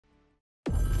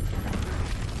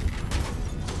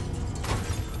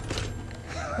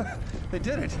They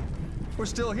did it. We're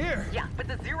still here. Yeah, but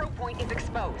the 0 point is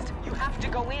exposed. You have to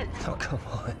go in. Oh, come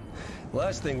on.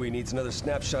 Last thing we need is another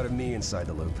snapshot of me inside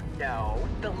the loop. No,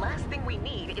 the last thing we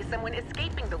need is someone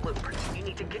escaping the loop. You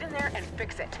need to get in there and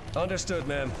fix it. Understood,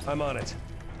 ma'am. I'm on it.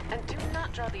 And do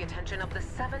not draw the attention of the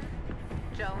 7.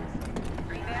 Jones,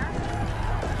 are you there?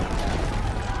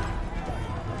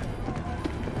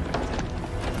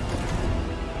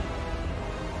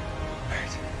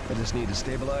 Right. I just need to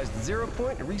stabilize the 0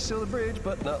 point and reseal the bridge,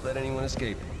 but not let anyone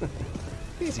escape.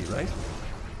 Easy, right?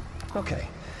 Okay.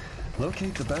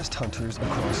 Locate the best hunters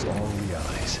across all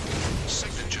realities.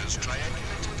 Signatures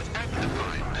triangulated and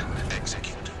defined.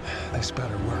 Execute. This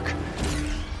better work.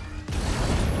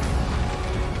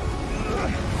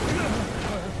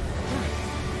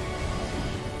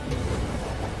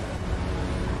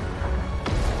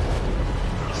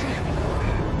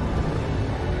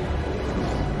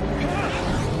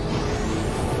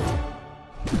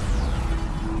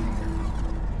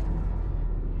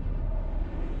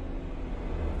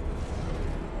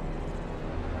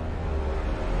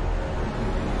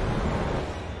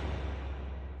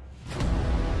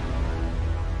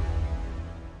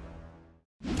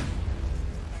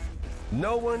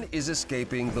 No one is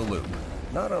escaping the loop.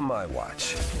 Not on my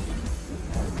watch.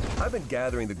 I've been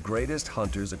gathering the greatest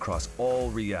hunters across all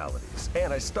realities,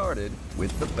 and I started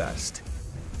with the best.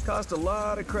 Cost a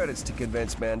lot of credits to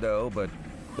convince Mando, but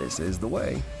this is the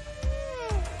way.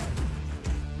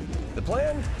 The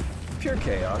plan? Pure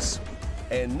chaos,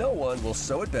 and no one will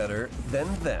sew it better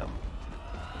than them.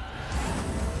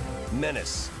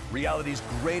 Menace, reality's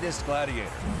greatest gladiator.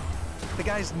 The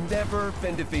guy's never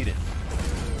been defeated.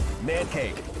 Man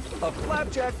Cake, a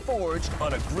flapjack forged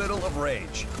on a griddle of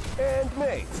rage. And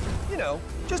Maeve, you know,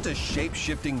 just a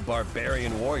shape-shifting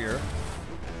barbarian warrior.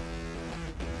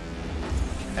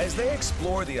 As they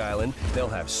explore the island, they'll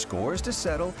have scores to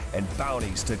settle and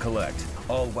bounties to collect,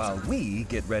 all while we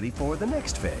get ready for the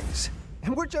next phase.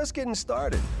 And we're just getting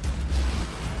started.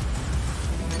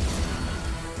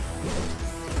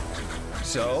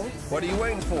 So, what are you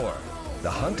waiting for? The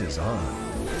hunt is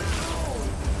on.